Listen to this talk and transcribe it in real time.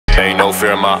Ain't no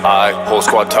fear in my eye. Whole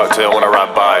squad tucked in when I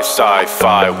ride by.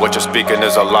 Sci-fi, what you're speaking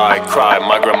is a lie. Cry,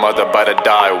 my grandmother about to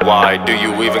die. Why do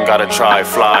you even gotta try?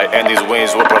 Fly, and these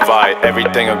wings will provide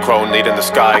everything a crow need in the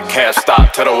sky. Can't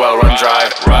stop till the well run dry.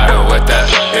 Riding with that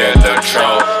in the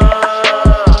trunk.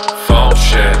 Phone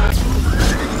shit.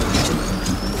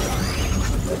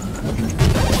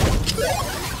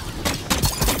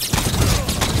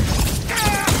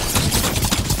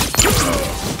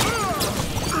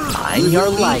 I'm your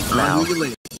life now.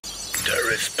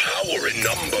 There is power in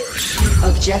numbers.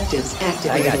 Objectives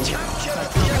activated. I got you.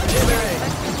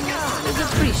 It's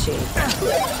appreciated.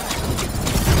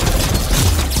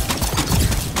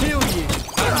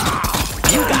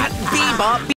 You got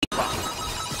bebop.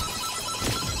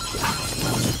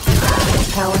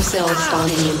 Power cell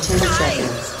spawning in 10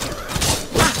 seconds.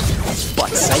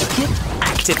 Butt sidekick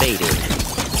activated.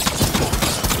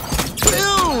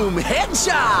 Boom!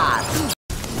 Headshot!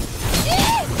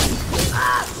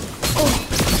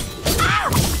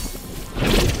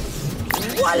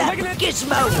 Voila!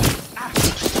 Gizmo!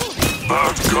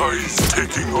 Bad guys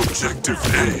taking objective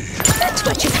A. That's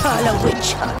what you call a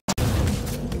witch hunt.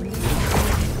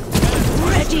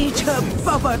 Ready to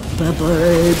bubble,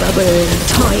 bubble, bubble,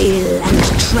 toil and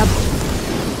trouble.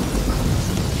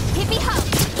 Hit me hard.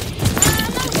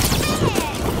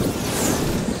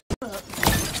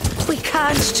 We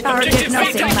can't target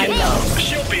nothing, my love.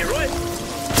 She'll be right.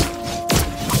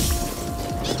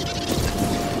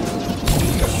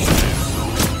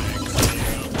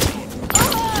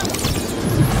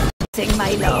 Nothing,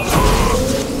 my love.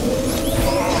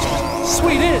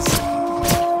 Sweet is.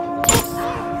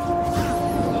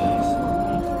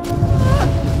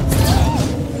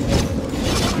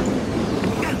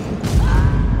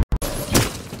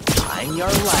 I'm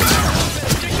your life.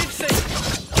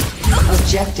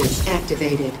 Objectives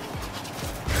activated.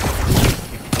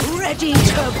 Ready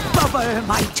to bubble,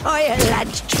 my toil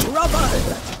and trouble.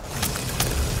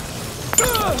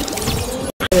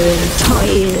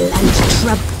 Toil and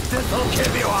trouble. This'll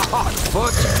give you a hot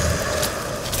foot.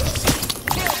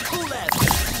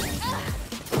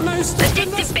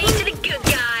 Addictive bait to the good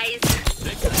guys.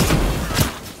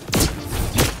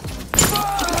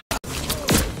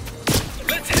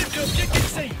 Let's head to objective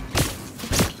C.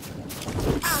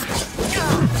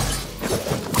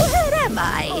 Where am I?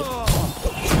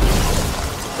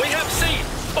 We have C.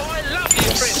 Oh, I love you,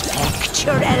 friend.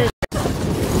 Spectral.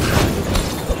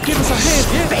 Give us a hand,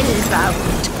 yeah? Spellbound.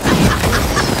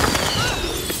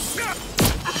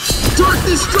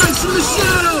 Darkness strikes from the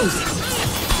shadows!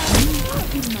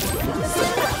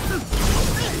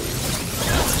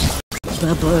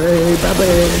 Bubble,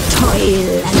 bubble,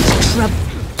 toil and trouble.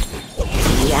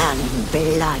 Young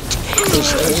blood is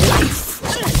life.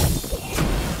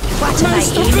 What am I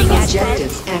aiming at then?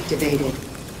 Objectives activated.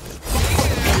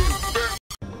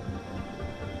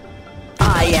 I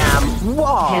am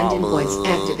Wall. Hand invoice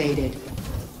activated.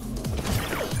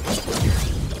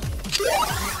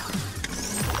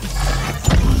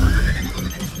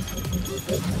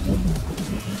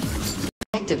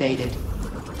 Activated.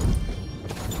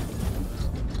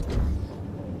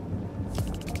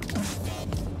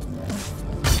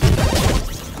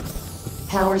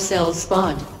 Power cells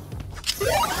spawned.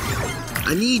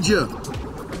 I need you.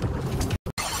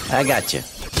 I got you.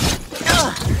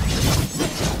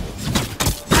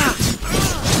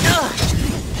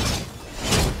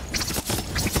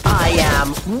 I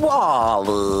am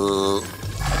Wall.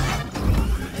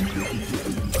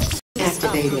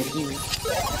 Activated.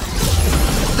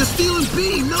 The stealing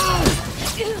bee, no!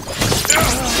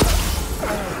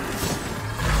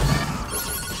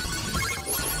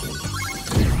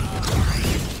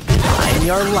 I'm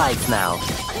your life now.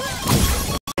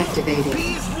 Activated.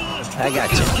 I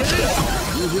got you.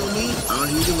 You heal me, I'll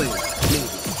heal you later. Maybe.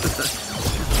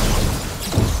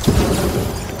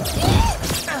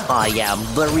 I am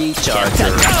the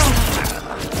recharger.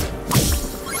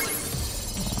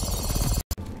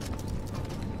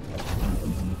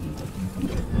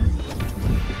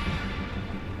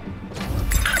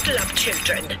 I love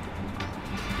children.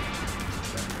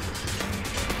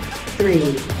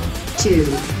 3, 2,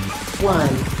 1.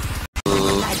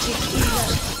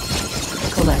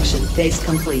 Collection phase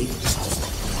complete.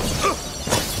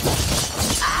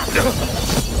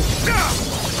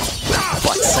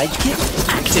 Butt sidekick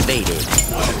activated.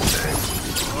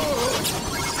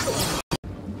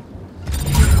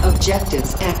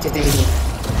 Objectives activated.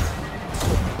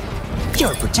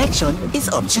 Your protection is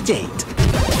up to date.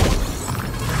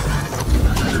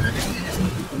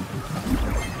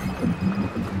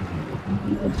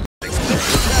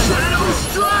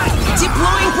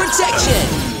 Deploying protection.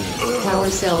 Power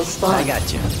cells I spawned.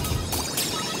 got you.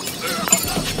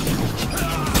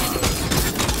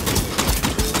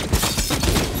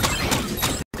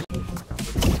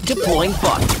 Deploying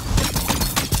bot.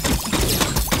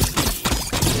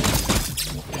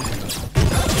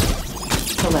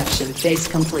 Collection phase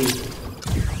complete.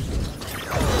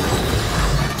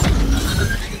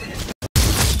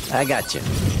 I got you.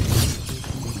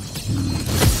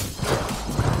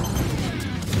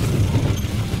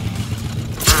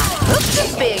 Hooked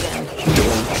a big one.